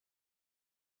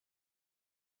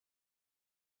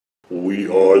We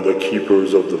are the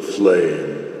keepers of the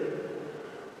flame,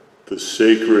 the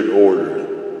sacred order.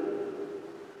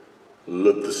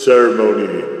 Let the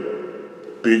ceremony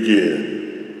begin.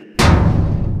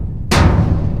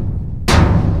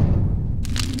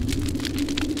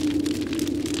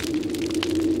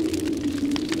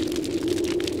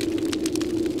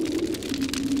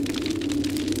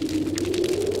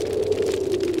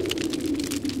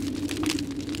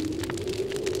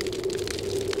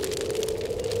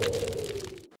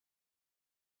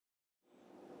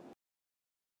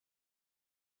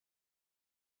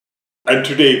 And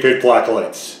today, Pit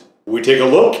Blacklights, we take a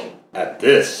look at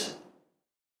this.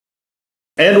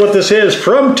 And what this is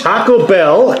from Taco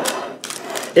Bell,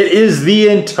 it is the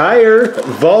entire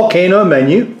Volcano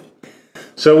menu.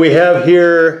 So we have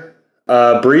here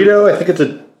a burrito. I think it's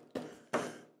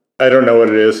I don't know what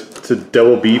it is. It's a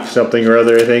double beef something or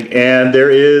other, I think. And there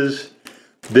is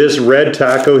this red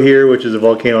taco here, which is a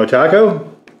Volcano taco.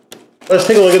 Let's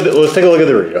take a look at the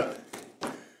burrito.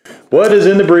 What is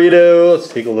in the burrito? Let's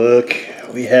take a look.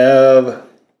 We have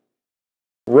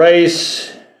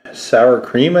rice, sour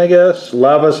cream, I guess,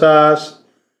 lava sauce,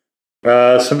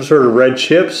 some sort of red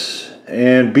chips,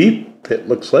 and beef, it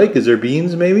looks like. Is there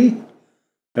beans, maybe?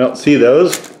 I don't see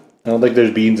those. I don't think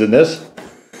there's beans in this.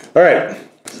 All right,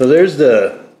 so there's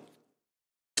the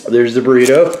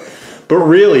burrito. But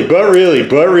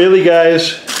really,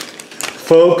 guys,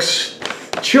 folks,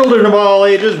 children of all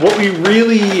ages, what we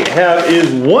really have is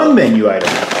one menu item.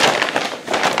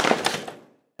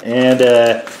 And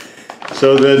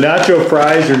so the Nacho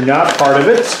Fries are not part of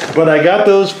it, but I got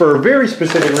those for a very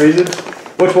specific reason,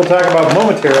 which we'll talk about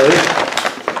momentarily.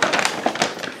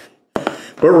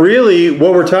 But really,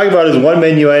 what we're talking about is one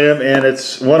menu item, and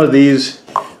it's one of these.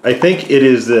 I think it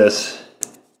is this.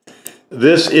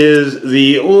 This is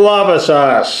the lava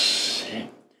sauce.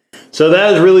 So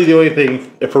that is really the only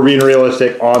thing, if we're being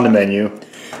realistic, on the menu.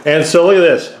 And so look at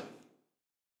this.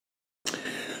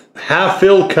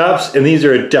 Half-filled cups, and these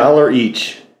are $1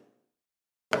 each.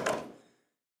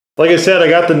 Like I said, I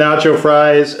got the Nacho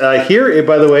Fries. Here,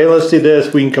 by the way, let's do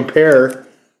this. We can compare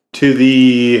to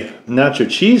the nacho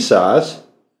cheese sauce,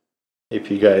 if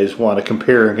you guys want to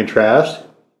compare and contrast.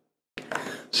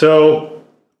 So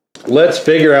let's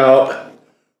figure out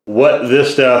what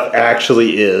this stuff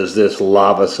actually is, this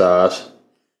lava sauce.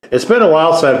 It's been a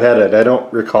while since I've had it. I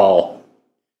don't recall.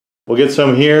 We'll get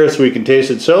some here so we can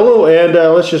taste it solo, and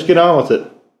let's just get on with it.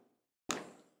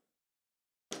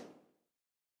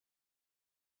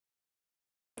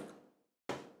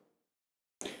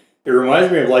 It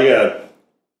reminds me of like a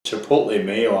Chipotle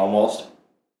mayo almost.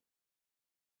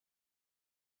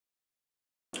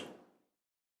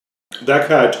 That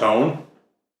kind of tone.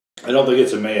 I don't think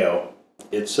it's a mayo.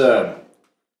 It's kind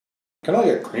of like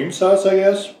a cream sauce, I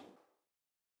guess.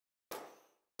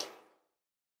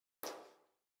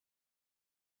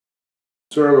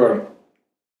 Sort of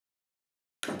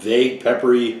a vague,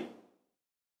 peppery,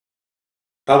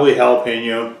 probably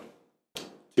jalapeno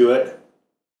to it.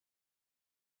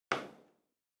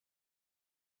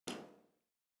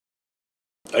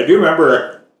 I do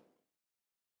remember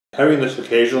having this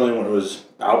occasionally when it was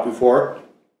out before,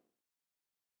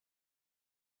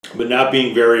 but not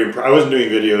being very impressed. I wasn't doing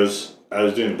videos. I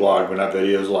was doing blog, but not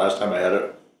videos the last time I had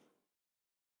it.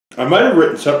 I might have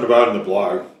written something about it in the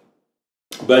blog,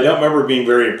 but I don't remember being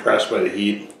very impressed by the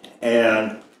heat,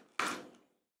 and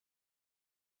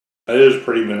it is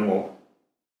pretty minimal.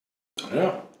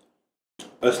 Yeah.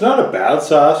 It's not a bad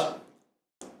sauce,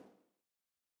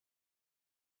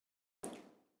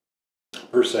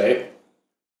 per se.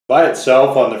 By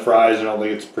itself on the fries, I don't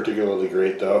think it's particularly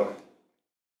great, though.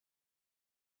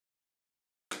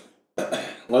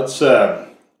 Let's,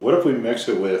 what if we mix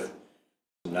it with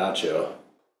nacho?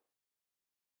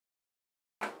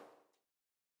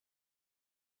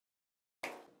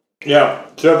 Yeah,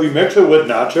 so if you mix it with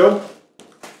nacho,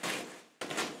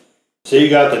 say you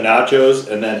got the nachos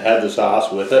and then had the sauce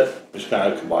with it, just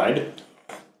kind of combined,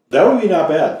 that would be not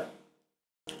bad.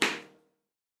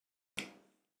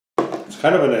 It's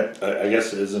kind of I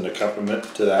guess it is an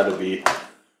accompaniment to that, would be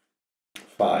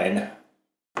fine.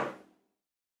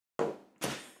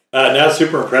 Not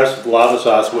super impressed with the lava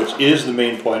sauce, which is the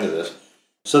main point of this.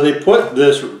 So they put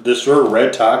this sort of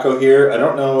red taco here. I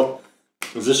don't know.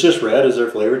 Is this just red? Is there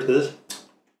flavor to this?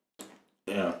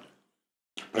 Yeah.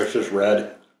 It's just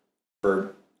red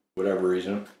for whatever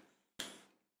reason.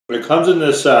 But it comes in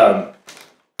this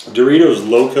Doritos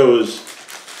Locos.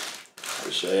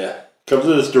 I'll show you. It comes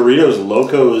in this Doritos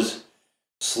Locos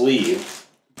sleeve,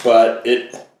 but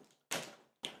it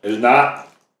is not,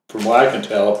 from what I can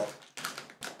tell,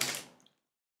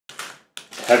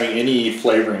 having any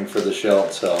flavoring for the shell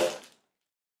itself.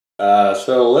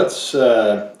 So let's,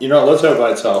 you know, let's have it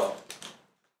by itself.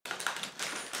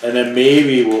 And then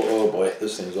maybe we'll, oh boy,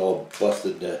 this thing's all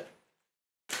busted to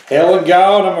hell and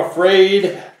God, I'm afraid.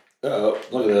 Uh-oh,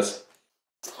 look at this.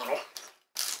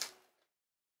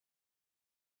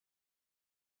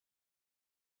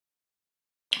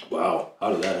 Wow,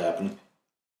 how did that happen?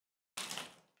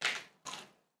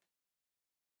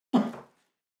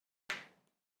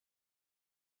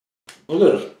 Look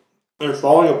at this. They're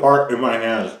falling apart in my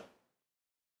hands.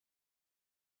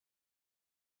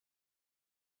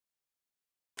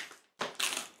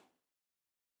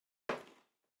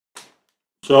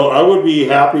 So I would be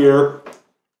happier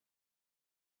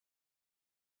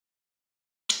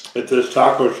if this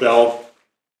taco shell,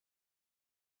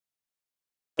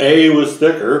 A, was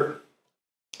thicker,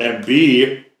 and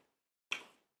B,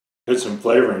 had some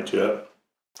flavoring to it.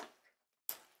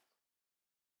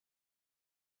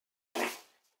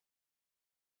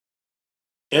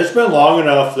 It's been long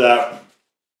enough that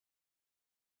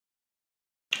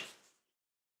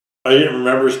I didn't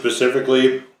remember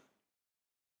specifically,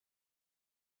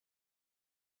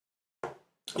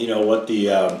 you know, what the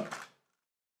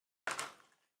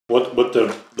what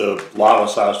the lava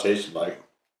sauce tasted like.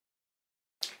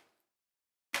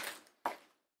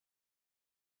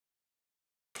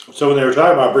 So when they were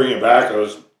talking about bringing it back, I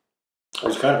was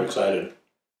kind of excited.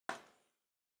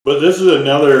 But this is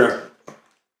another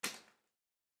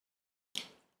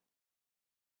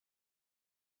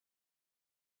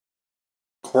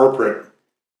corporate,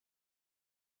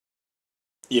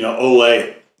 you know,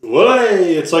 Olay.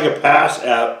 Olay! It's like a pass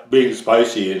at being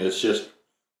spicy, and it's just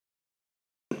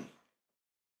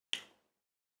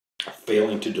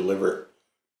failing to deliver.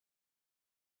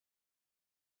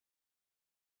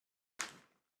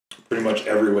 Pretty much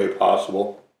every way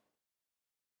possible.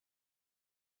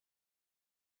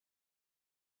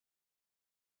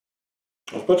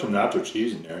 Let's put some nacho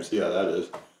cheese in there and see how that is.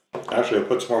 Actually, I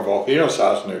put some more volcano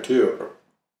sauce in there too.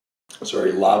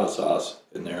 Sorry, lava sauce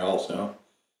in there also.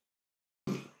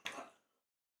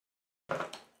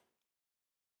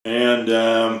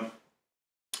 And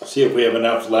see if we have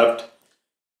enough left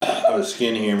of the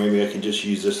skin here. Maybe I can just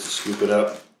use this to scoop it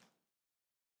up.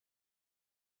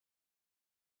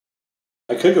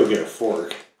 I could go get a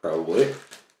fork, probably.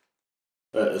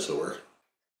 But this will work.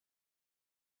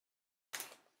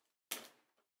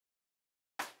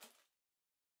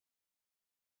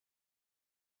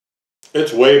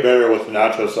 It's way better with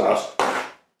nacho sauce.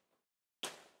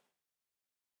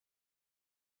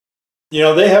 You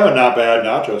know, they have a not bad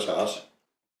nacho sauce.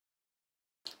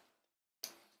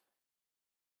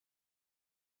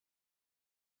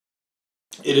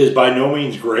 It is by no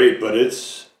means great, but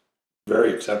it's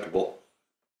very acceptable.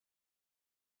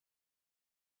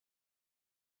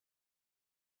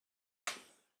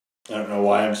 I don't know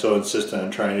why I'm so insistent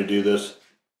on trying to do this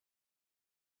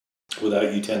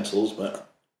without utensils, but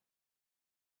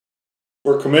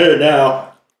we're committed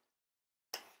now.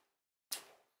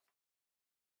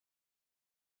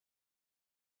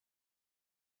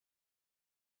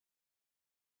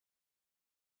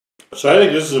 So I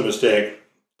think this is a mistake.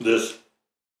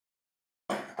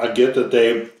 I get that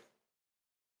they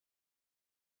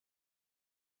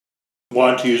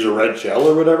want to use a red shell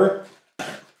or whatever.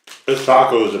 This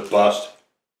taco is a bust.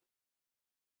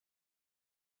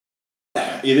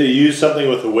 Either use something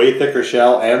with a way thicker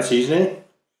shell and seasoning,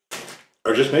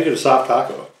 or just make it a soft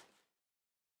taco.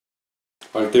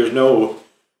 Like there's no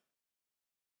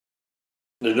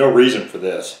reason for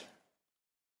this.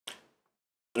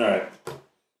 All right,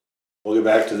 we'll get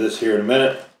back to this here in a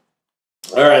minute.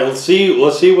 All right, let's see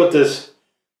what this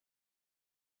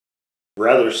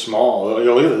rather small.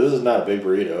 Look at this. This is not a big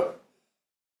burrito.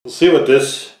 We'll see what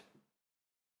this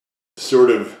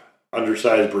sort of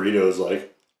undersized burrito is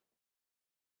like.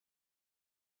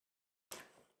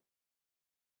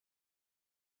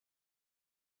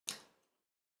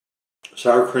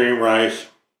 Sour cream rice.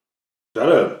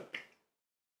 Got a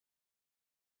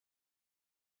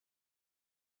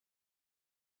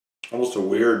almost a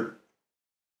weird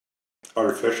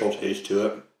artificial taste to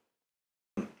it.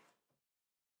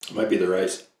 It might be the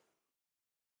rice.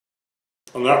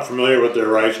 I'm not familiar with their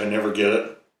rice. I never get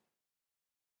it.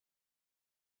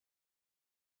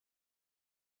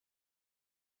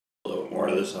 A little more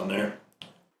of this on there.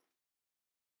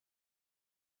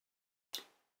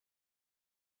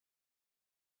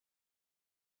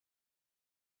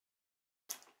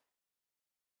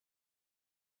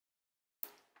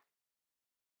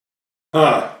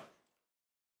 Huh.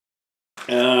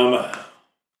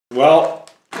 Well,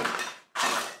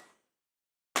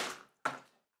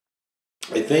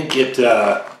 I think it,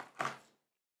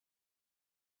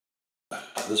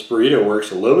 This burrito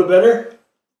works a little bit better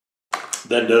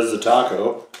than does the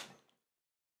taco.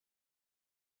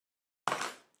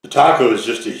 The taco is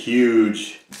just a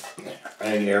huge,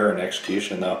 I think, error in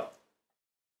execution, though.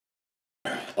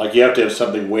 Like, you have to have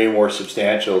something way more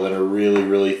substantial than a really,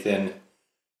 really thin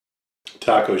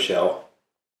taco shell.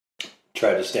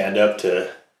 Try to stand up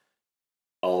to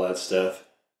all that stuff.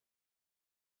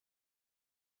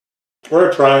 We're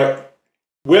going to try it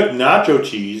with nacho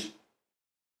cheese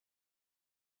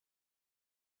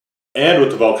and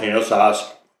with the volcano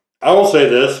sauce. I will say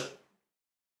this.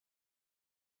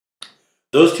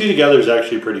 Those two together is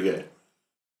actually pretty good.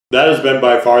 That has been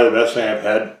by far the best thing I've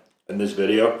had in this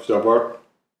video so far.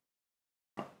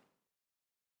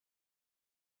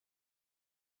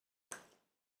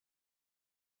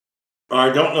 I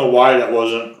don't know why that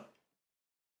wasn't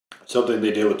something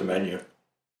they did with the menu.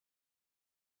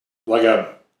 Like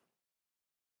a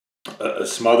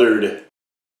smothered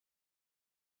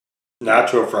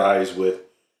Nacho Fries with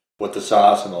the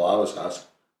sauce and the lava sauce.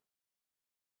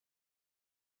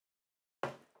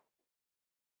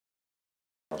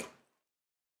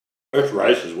 This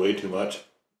rice is way too much.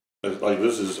 Like,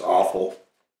 this is awful.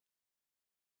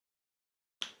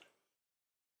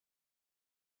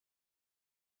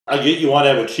 I get you want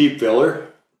to have a cheap filler,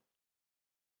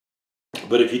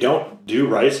 but if you don't do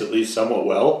rice at least somewhat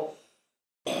well,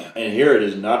 and here it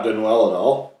is not done well at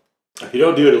all, if you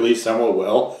don't do it at least somewhat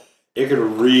well, it could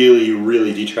really,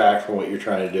 really detract from what you're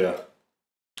trying to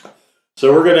do.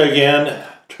 So we're going to, again,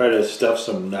 try to stuff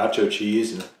some nacho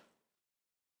cheese and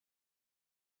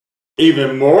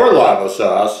even more lava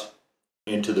sauce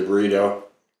into the burrito.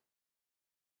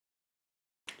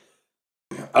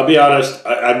 I'll be honest,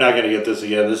 I'm not going to get this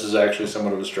again. This is actually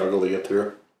somewhat of a struggle to get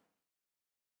through.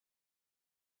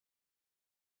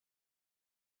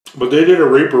 But they did a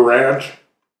Reaper Ranch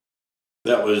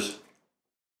that was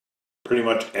pretty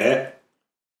much eh.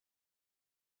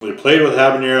 They played with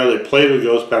habanero, they played with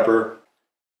ghost pepper.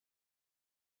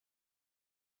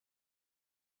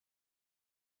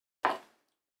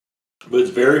 But it's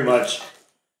very much,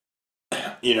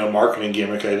 you know, marketing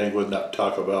gimmick, I think, with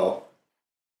Taco Bell.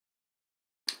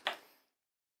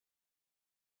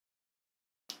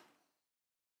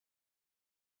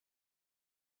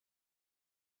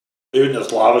 Even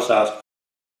this lava sauce.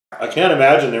 I can't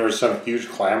imagine there was some huge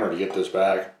clamor to get this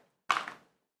back.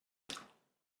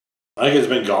 I think it's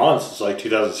been gone since like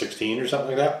 2016 or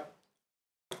something like that.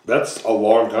 That's a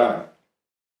long time.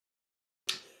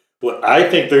 What I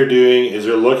think they're doing is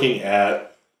they're looking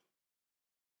at...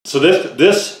 So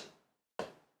this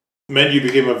menu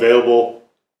became available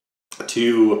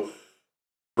to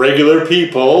regular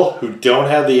people who don't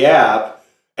have the app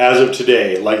as of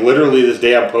today. Like, literally this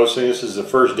day I'm posting this is the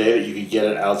first day that you can get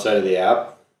it outside of the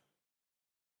app.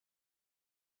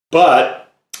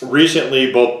 But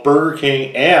recently, both Burger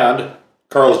King and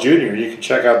Carl's Jr., you can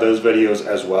check out those videos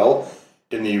as well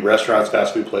in the Restaurants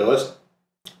Fast Food playlist,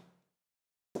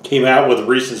 came out with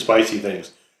recent spicy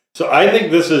things. So I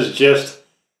think this is just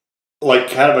like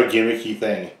kind of a gimmicky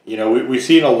thing. You know, we've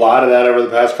seen a lot of that over the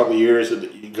past couple of years,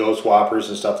 Ghost Whoppers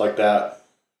and stuff like that.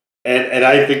 And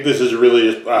I think this is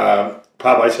really just,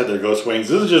 Popeye said their Ghost Wings.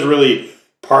 This is just really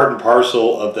part and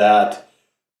parcel of that.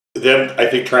 Them, I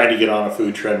think, trying to get on a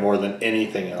food trend more than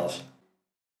anything else.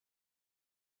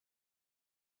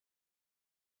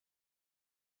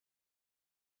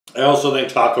 I also think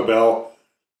Taco Bell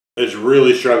is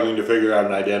really struggling to figure out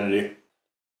an identity.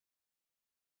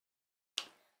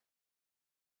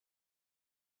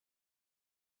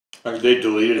 Like, they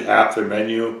deleted half their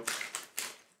menu.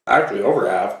 Actually, over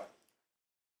half.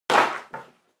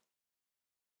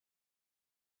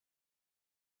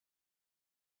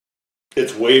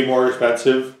 It's way more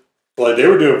expensive. Like, they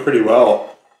were doing pretty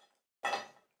well.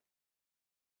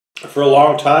 For a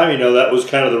long time, you know, that was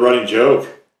kind of the running joke,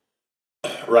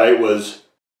 right? Was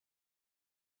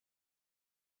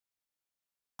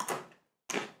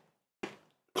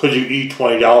could you eat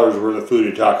 $20 worth of food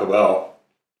at Taco Bell?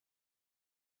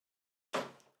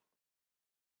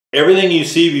 Everything you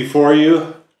see before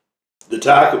you, the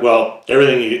taco, well,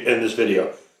 everything in this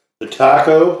video, the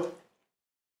taco,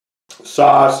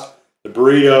 sauce, the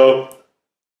burrito,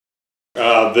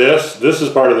 this is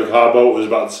part of the combo. It was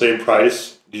about the same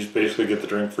price. You just basically get the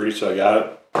drink free, so I got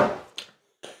it.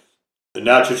 The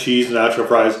nacho cheese, nacho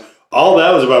fries, all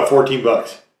that was about 14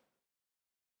 bucks.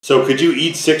 So could you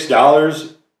eat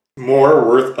 $6 more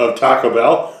worth of Taco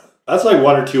Bell? That's like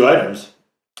one or two items.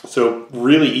 So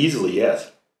really easily,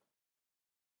 yes.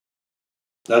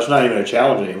 That's not even a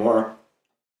challenge anymore.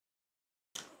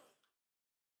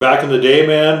 Back in the day,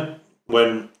 man,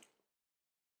 when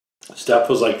stuff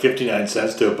was like 59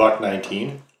 cents to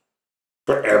 $1.19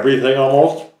 for everything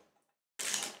almost,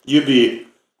 you'd be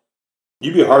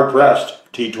hard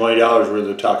pressed to eat $20 worth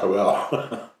of Taco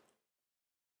Bell.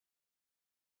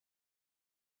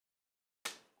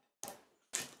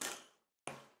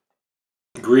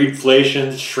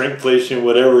 Greedflation, shrinkflation,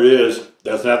 whatever it is,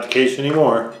 that's not the case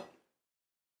anymore.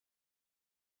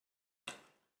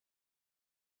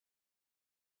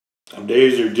 Some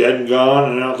days are dead and gone,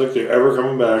 and I don't think they're ever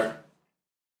coming back.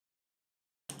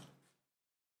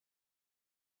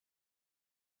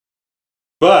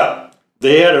 But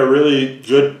they had a really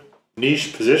good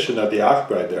niche position that they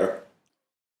occupied there.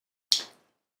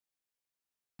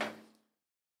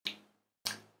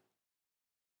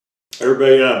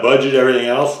 Everybody on a budget, everything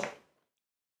else.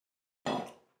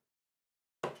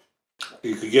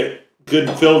 You could get good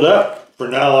and filled up for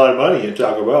not a lot of money in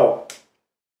Taco Bell.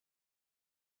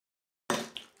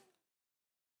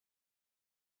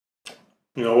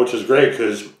 You know, which is great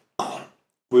because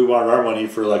we wanted our money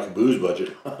for like a booze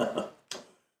budget.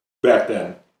 Back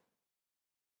then.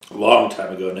 A long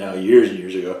time ago now, years and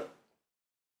years ago.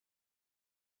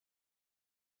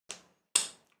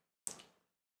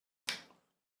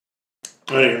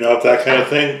 I don't even know if that kind of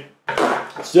thing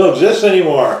still exists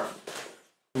anymore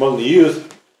among the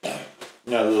youth.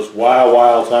 You know, those wild,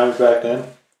 wild times back then.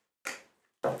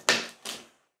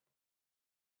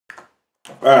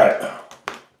 Alright.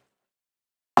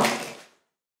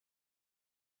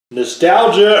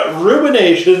 Nostalgia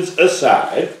ruminations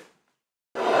aside,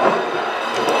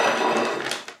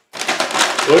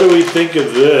 what do we think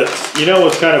of this? You know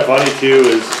what's kind of funny too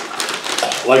is,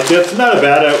 like, that's not a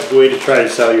bad way to try to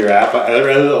sell your app. I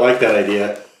really like that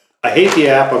idea. I hate the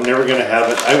app. I'm never going to have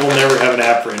it. I will never have an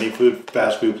app for any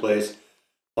fast food place,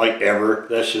 like, ever.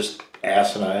 That's just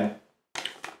asinine.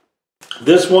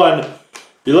 This one,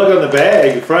 if you look on the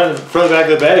bag, front and back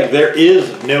of the bag, there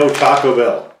is no Taco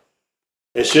Bell.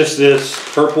 It's just this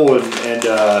purple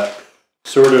and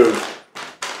sort of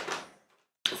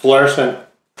fluorescent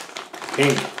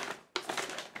pink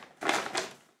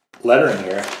lettering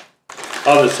here.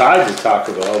 On the sides is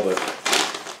Taco Bell, but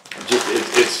just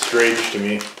it's strange to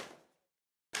me.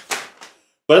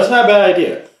 But it's not a bad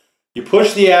idea. You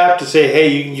push the app to say, hey,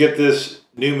 you can get this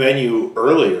new menu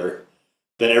earlier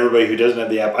than everybody who doesn't have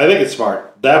the app. I think it's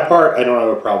smart. That part I don't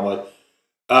have a problem with.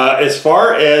 As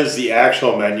far as the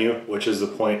actual menu, which is the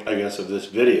point, I guess, of this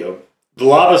video, the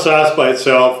lava sauce by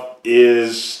itself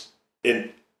is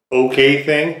an okay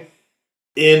thing.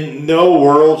 In no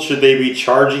world should they be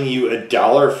charging you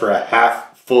 $1 for a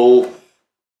half full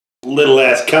little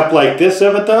ass cup like this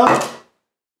of it, though.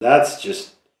 That's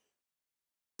just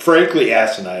frankly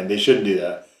asinine. They shouldn't do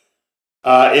that.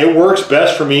 It works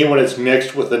best for me when it's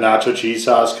mixed with the nacho cheese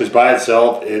sauce, because by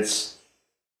itself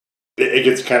it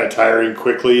gets kind of tiring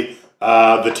quickly.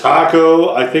 The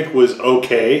taco, I think, was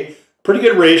okay. Pretty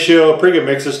good ratio, pretty good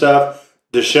mix of stuff.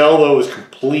 The shell, though, was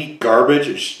complete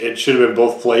garbage. It should have been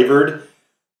both flavored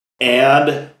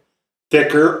and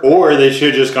thicker, or they should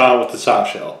have just gone with the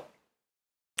soft shell.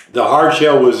 The hard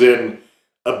shell was in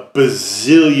a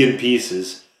bazillion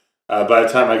pieces by the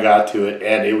time I got to it,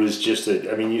 and it was just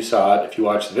I mean, you saw it if you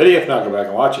watched the video. If not, go back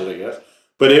and watch it, I guess.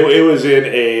 But it was in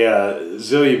a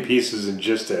zillion pieces and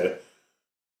just a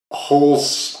whole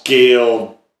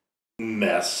scale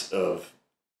mess of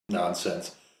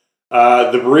nonsense.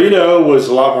 The burrito was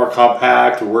a lot more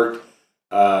compact. It worked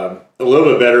a little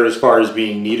bit better as far as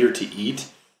being neater to eat.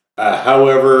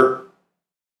 However,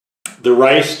 the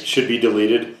rice should be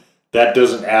deleted. That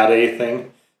doesn't add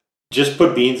anything. Just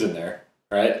put beans in there,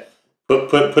 right?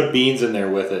 Put beans in there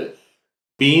with it.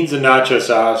 Beans and nacho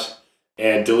sauce,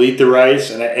 and delete the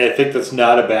rice. And I think that's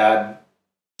not a bad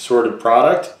sort of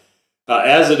product.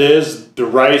 As it is, the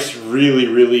rice really,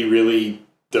 really, really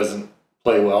doesn't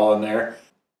play well in there.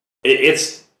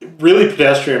 It's really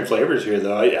pedestrian flavors here,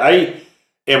 though. I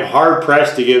am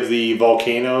hard-pressed to give the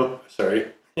volcano... Sorry.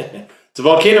 It's a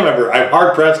volcano member. I'm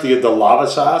hard-pressed to give the lava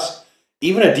sauce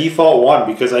even a default 1,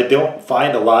 because I don't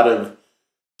find a lot of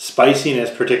spiciness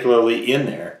particularly in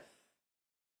there.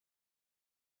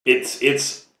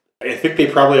 It's. I think they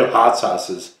probably have hot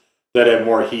sauces that have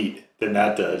more heat than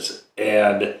that does.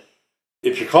 And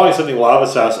if you're calling something lava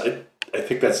sauce, I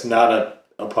think that's not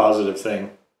a positive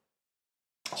thing.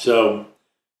 So,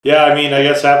 yeah, I mean, I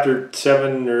guess after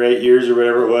 7 or 8 years or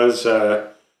whatever it was,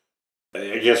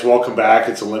 I guess welcome back.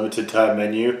 It's a limited time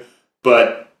menu.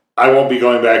 But I won't be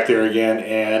going back there again,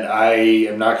 and I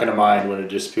am not going to mind when it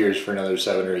disappears for another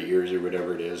 7 or 8 years or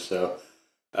whatever it is. So,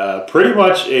 pretty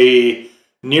much a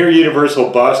near universal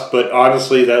bust, but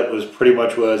honestly, that was pretty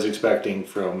much what I was expecting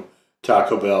from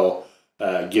Taco Bell,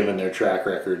 given their track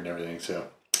record and everything. So,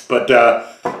 but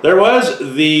there was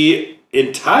the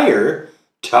entire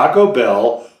Taco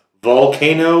Bell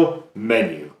Volcano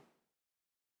menu.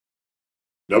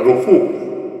 Number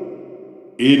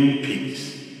 4. In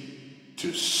peace,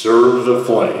 to serve the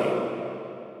flame.